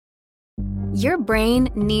Your brain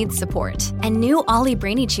needs support, and new Ollie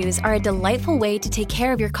Brainy Chews are a delightful way to take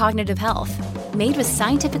care of your cognitive health. Made with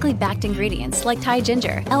scientifically backed ingredients like Thai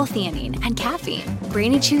ginger, L-theanine, and caffeine,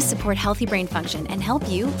 Brainy Chews support healthy brain function and help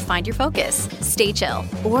you find your focus, stay chill,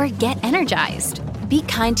 or get energized. Be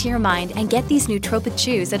kind to your mind and get these nootropic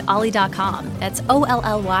chews at ollie.com. That's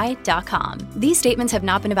OLLY.com. These statements have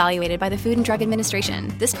not been evaluated by the Food and Drug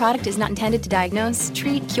Administration. This product is not intended to diagnose,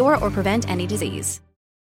 treat, cure, or prevent any disease.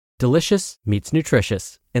 Delicious meets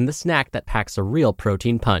nutritious in the snack that packs a real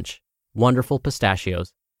protein punch. Wonderful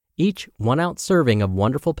Pistachios. Each 1 ounce serving of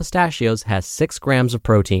Wonderful Pistachios has 6 grams of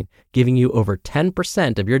protein, giving you over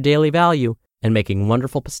 10% of your daily value and making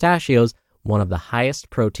Wonderful Pistachios one of the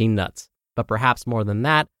highest protein nuts. But perhaps more than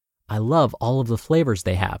that, I love all of the flavors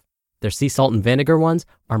they have. Their sea salt and vinegar ones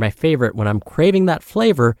are my favorite when I'm craving that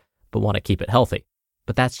flavor but want to keep it healthy.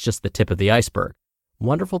 But that's just the tip of the iceberg.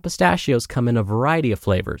 Wonderful Pistachios come in a variety of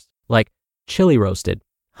flavors, like chili roasted,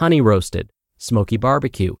 honey roasted, smoky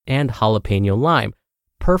barbecue, and jalapeno lime,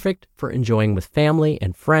 perfect for enjoying with family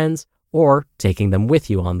and friends or taking them with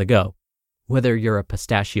you on the go. Whether you're a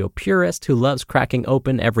pistachio purist who loves cracking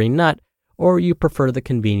open every nut, or you prefer the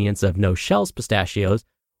convenience of no-shells pistachios,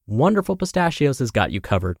 Wonderful Pistachios has got you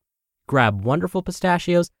covered. Grab Wonderful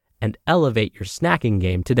Pistachios and elevate your snacking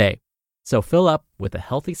game today. So fill up with a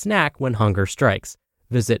healthy snack when hunger strikes.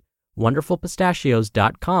 Visit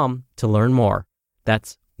wonderfulpistachios.com to learn more.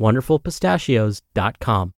 That's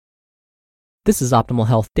wonderfulpistachios.com. This is Optimal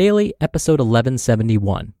Health Daily, episode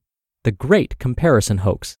 1171, The Great Comparison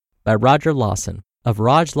Hoax by Roger Lawson of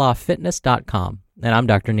rajlawfitness.com, and I'm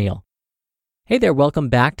Dr. Neil. Hey there, welcome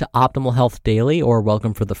back to Optimal Health Daily, or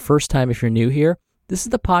welcome for the first time if you're new here. This is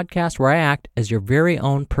the podcast where I act as your very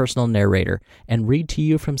own personal narrator and read to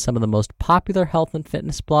you from some of the most popular health and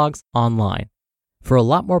fitness blogs online. For a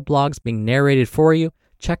lot more blogs being narrated for you,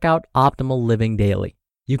 check out Optimal Living Daily.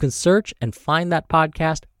 You can search and find that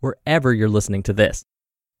podcast wherever you're listening to this.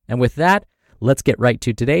 And with that, let's get right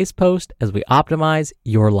to today's post as we optimize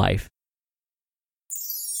your life.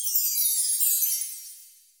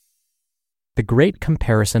 The Great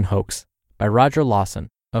Comparison Hoax by Roger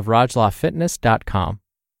Lawson of rajlawfitness.com.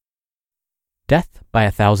 Death by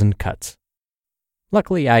 1,000 cuts.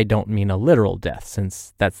 Luckily, I don't mean a literal death,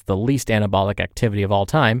 since that's the least anabolic activity of all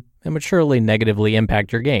time and would surely negatively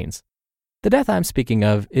impact your gains. The death I'm speaking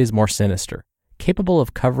of is more sinister, capable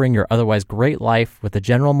of covering your otherwise great life with a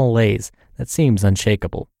general malaise that seems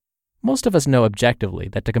unshakable. Most of us know objectively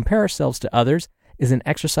that to compare ourselves to others is an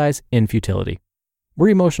exercise in futility. We're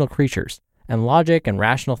emotional creatures, and logic and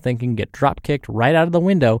rational thinking get drop-kicked right out of the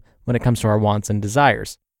window when it comes to our wants and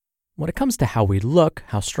desires. When it comes to how we look,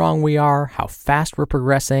 how strong we are, how fast we're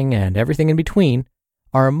progressing, and everything in between,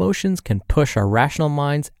 our emotions can push our rational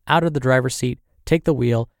minds out of the driver's seat, take the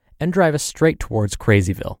wheel, and drive us straight towards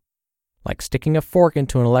Crazyville. Like sticking a fork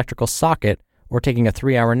into an electrical socket or taking a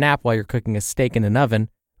 3-hour nap while you're cooking a steak in an oven.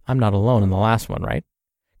 I'm not alone in the last one, right?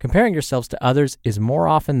 Comparing yourselves to others is more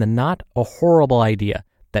often than not a horrible idea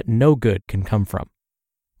that no good can come from.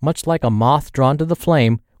 Much like a moth drawn to the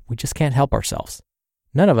flame, we just can't help ourselves.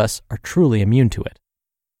 None of us are truly immune to it.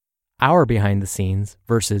 Our behind the scenes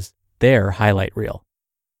versus their highlight reel.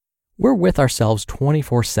 We're with ourselves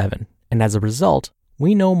 24/7, and as a result,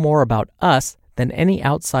 we know more about us than any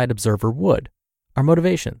outside observer would. Our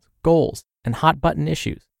motivations, goals, and hot button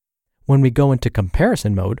issues. When we go into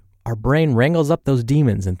comparison mode, our brain wrangles up those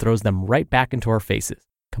demons and throws them right back into our faces,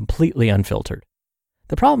 completely unfiltered.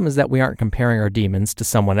 The problem is that we aren't comparing our demons to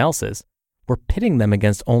someone else's. We're pitting them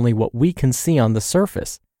against only what we can see on the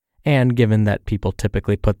surface. And given that people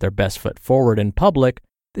typically put their best foot forward in public,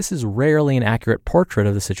 this is rarely an accurate portrait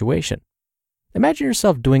of the situation. Imagine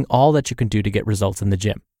yourself doing all that you can do to get results in the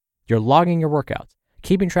gym. You're logging your workouts,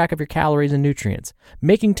 keeping track of your calories and nutrients,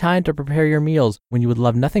 making time to prepare your meals when you would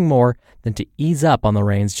love nothing more than to ease up on the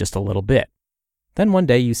reins just a little bit. Then one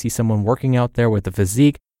day you see someone working out there with a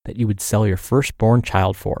physique that you would sell your firstborn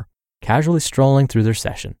child for, casually strolling through their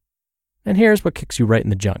session. And here's what kicks you right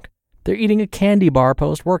in the junk. They're eating a candy bar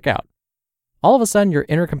post-workout. All of a sudden, your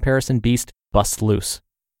inner comparison beast busts loose.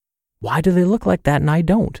 Why do they look like that and I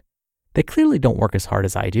don't? They clearly don't work as hard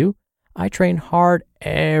as I do. I train hard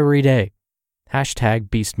every day.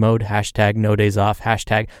 Hashtag beast mode, hashtag no days off,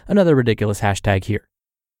 hashtag another ridiculous hashtag here.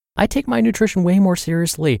 I take my nutrition way more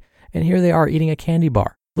seriously, and here they are eating a candy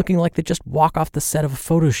bar, looking like they just walk off the set of a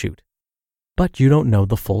photo shoot. But you don't know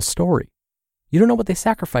the full story. You don't know what they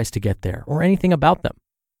sacrificed to get there or anything about them.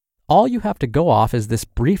 All you have to go off is this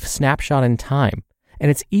brief snapshot in time, and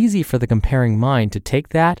it's easy for the comparing mind to take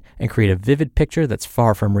that and create a vivid picture that's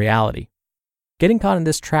far from reality. Getting caught in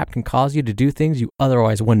this trap can cause you to do things you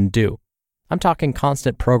otherwise wouldn't do. I'm talking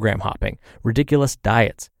constant program hopping, ridiculous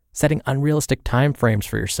diets, setting unrealistic time frames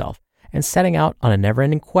for yourself, and setting out on a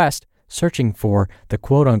never-ending quest searching for the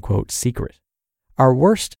quote-unquote secret. Our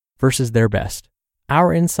worst versus their best.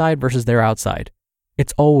 Our inside versus their outside.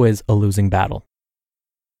 It's always a losing battle.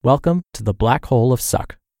 Welcome to the black hole of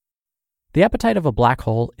suck. The appetite of a black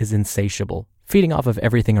hole is insatiable, feeding off of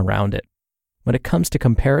everything around it. When it comes to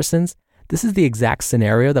comparisons, this is the exact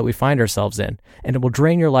scenario that we find ourselves in, and it will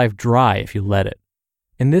drain your life dry if you let it.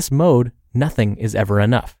 In this mode, nothing is ever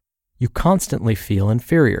enough. You constantly feel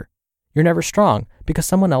inferior. You're never strong because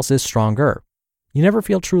someone else is stronger. You never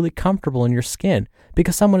feel truly comfortable in your skin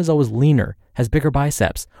because someone is always leaner, has bigger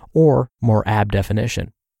biceps, or more ab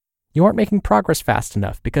definition. You aren't making progress fast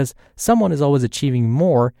enough because someone is always achieving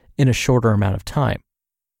more in a shorter amount of time.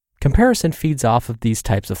 Comparison feeds off of these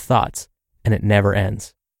types of thoughts, and it never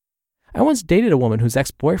ends. I once dated a woman whose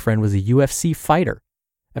ex-boyfriend was a UFC fighter.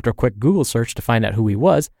 After a quick Google search to find out who he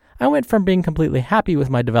was, I went from being completely happy with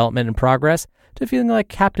my development and progress to feeling like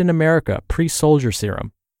Captain America pre-soldier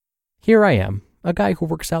serum. Here I am, a guy who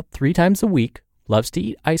works out 3 times a week, loves to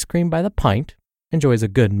eat ice cream by the pint, enjoys a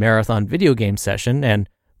good marathon video game session, and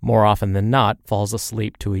more often than not falls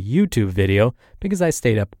asleep to a YouTube video because I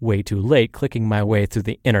stayed up way too late clicking my way through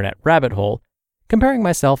the internet rabbit hole, comparing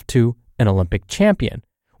myself to an Olympic champion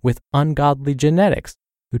with ungodly genetics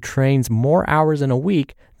who trains more hours in a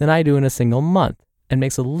week than I do in a single month and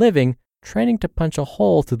makes a living training to punch a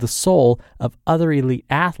hole through the soul of other elite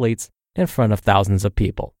athletes in front of thousands of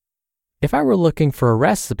people. If I were looking for a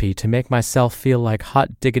recipe to make myself feel like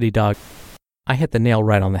hot diggity dog, I hit the nail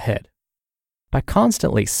right on the head. By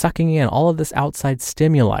constantly sucking in all of this outside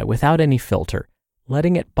stimuli without any filter,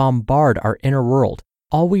 letting it bombard our inner world,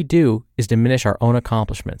 all we do is diminish our own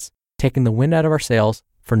accomplishments, taking the wind out of our sails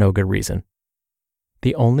for no good reason.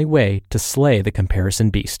 The only way to slay the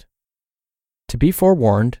comparison beast. To be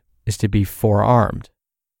forewarned is to be forearmed.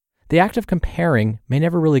 The act of comparing may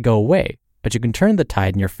never really go away, but you can turn the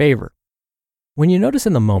tide in your favor. When you notice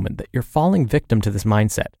in the moment that you're falling victim to this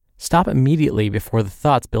mindset, stop immediately before the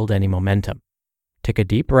thoughts build any momentum. Take a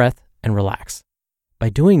deep breath and relax. By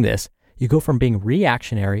doing this, you go from being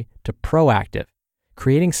reactionary to proactive,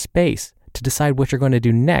 creating space to decide what you're going to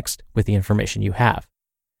do next with the information you have.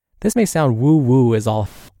 This may sound woo-woo as all,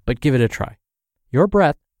 but give it a try. Your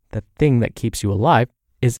breath, the thing that keeps you alive,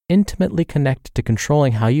 is intimately connected to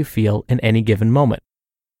controlling how you feel in any given moment.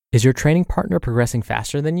 Is your training partner progressing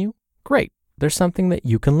faster than you? Great. There's something that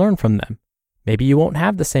you can learn from them. Maybe you won't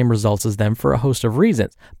have the same results as them for a host of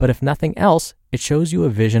reasons, but if nothing else, it shows you a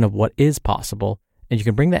vision of what is possible, and you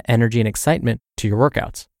can bring that energy and excitement to your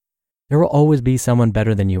workouts. There will always be someone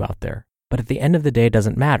better than you out there, but at the end of the day, it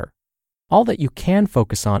doesn't matter. All that you can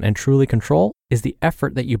focus on and truly control is the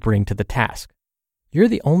effort that you bring to the task. You're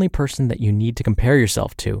the only person that you need to compare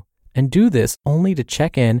yourself to, and do this only to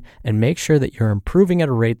check in and make sure that you're improving at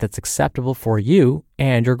a rate that's acceptable for you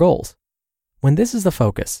and your goals. When this is the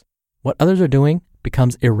focus, what others are doing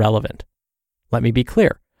becomes irrelevant. Let me be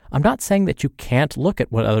clear. I'm not saying that you can't look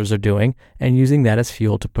at what others are doing and using that as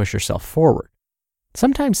fuel to push yourself forward.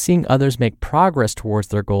 Sometimes seeing others make progress towards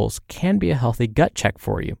their goals can be a healthy gut check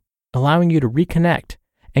for you, allowing you to reconnect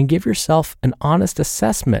and give yourself an honest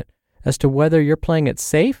assessment as to whether you're playing it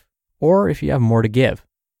safe or if you have more to give.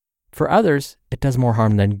 For others, it does more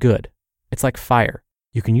harm than good. It's like fire.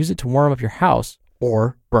 You can use it to warm up your house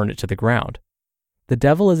or burn it to the ground. The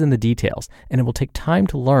devil is in the details, and it will take time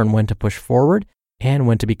to learn when to push forward and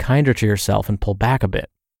when to be kinder to yourself and pull back a bit.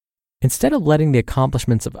 Instead of letting the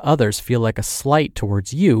accomplishments of others feel like a slight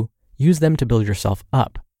towards you, use them to build yourself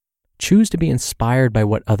up. Choose to be inspired by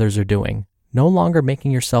what others are doing, no longer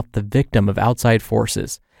making yourself the victim of outside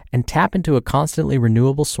forces, and tap into a constantly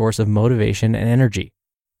renewable source of motivation and energy,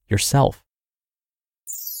 yourself.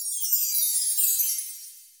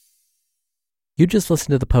 You just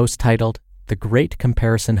listened to the post titled The Great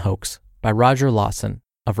Comparison Hoax by Roger Lawson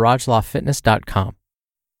of RajLawFitness.com.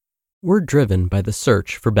 We're driven by the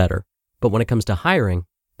search for better, but when it comes to hiring,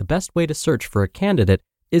 the best way to search for a candidate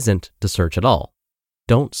isn't to search at all.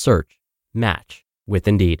 Don't search, match with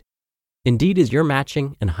Indeed. Indeed is your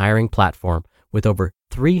matching and hiring platform with over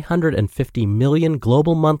 350 million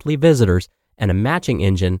global monthly visitors and a matching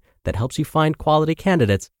engine that helps you find quality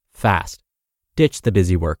candidates fast. Ditch the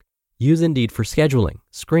busy work. Use Indeed for scheduling,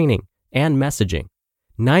 screening, and messaging.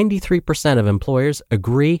 93% of employers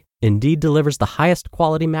agree Indeed delivers the highest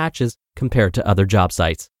quality matches compared to other job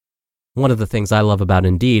sites. One of the things I love about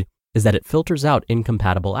Indeed is that it filters out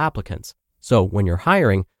incompatible applicants. So when you're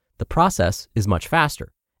hiring, the process is much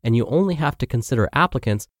faster, and you only have to consider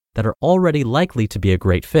applicants that are already likely to be a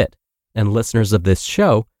great fit. And listeners of this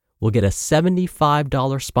show will get a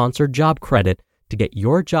 $75 sponsored job credit to get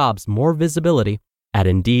your jobs more visibility at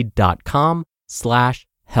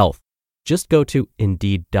Indeed.com/health. Just go to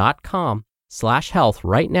Indeed.com/health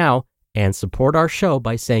right now and support our show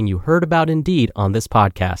by saying you heard about Indeed on this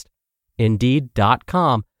podcast.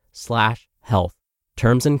 Indeed.com/health.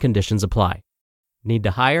 Terms and conditions apply. Need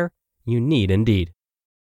to hire? You need Indeed.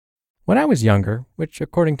 When I was younger, which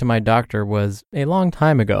according to my doctor was a long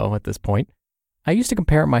time ago at this point, I used to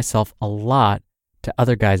compare myself a lot to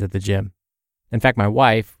other guys at the gym. In fact, my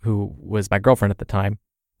wife, who was my girlfriend at the time,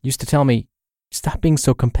 used to tell me, stop being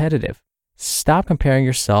so competitive. Stop comparing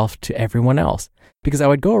yourself to everyone else. Because I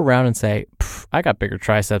would go around and say, I got bigger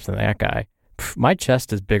triceps than that guy. My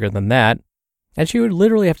chest is bigger than that. And she would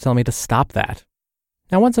literally have to tell me to stop that.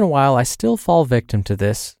 Now, once in a while, I still fall victim to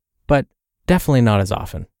this, but definitely not as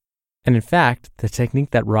often. And in fact, the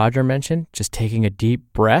technique that Roger mentioned, just taking a deep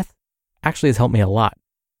breath, actually has helped me a lot.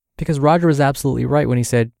 Because Roger was absolutely right when he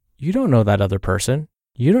said, you don't know that other person.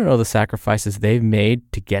 You don't know the sacrifices they've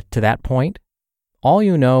made to get to that point. All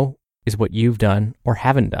you know is what you've done or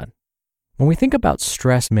haven't done. When we think about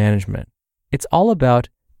stress management, it's all about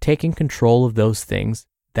taking control of those things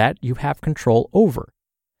that you have control over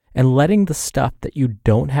and letting the stuff that you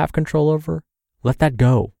don't have control over, let that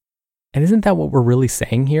go. And isn't that what we're really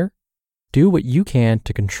saying here? Do what you can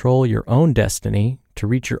to control your own destiny, to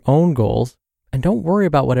reach your own goals, and don't worry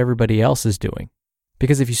about what everybody else is doing.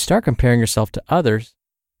 Because if you start comparing yourself to others,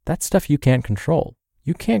 that's stuff you can't control.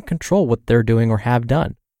 You can't control what they're doing or have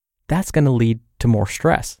done. That's going to lead to more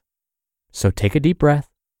stress. So take a deep breath,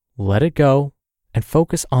 let it go, and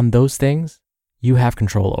focus on those things you have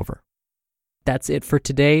control over. That's it for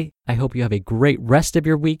today. I hope you have a great rest of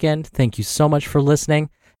your weekend. Thank you so much for listening,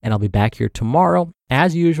 and I'll be back here tomorrow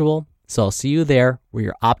as usual. So I'll see you there where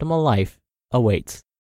your optimal life awaits.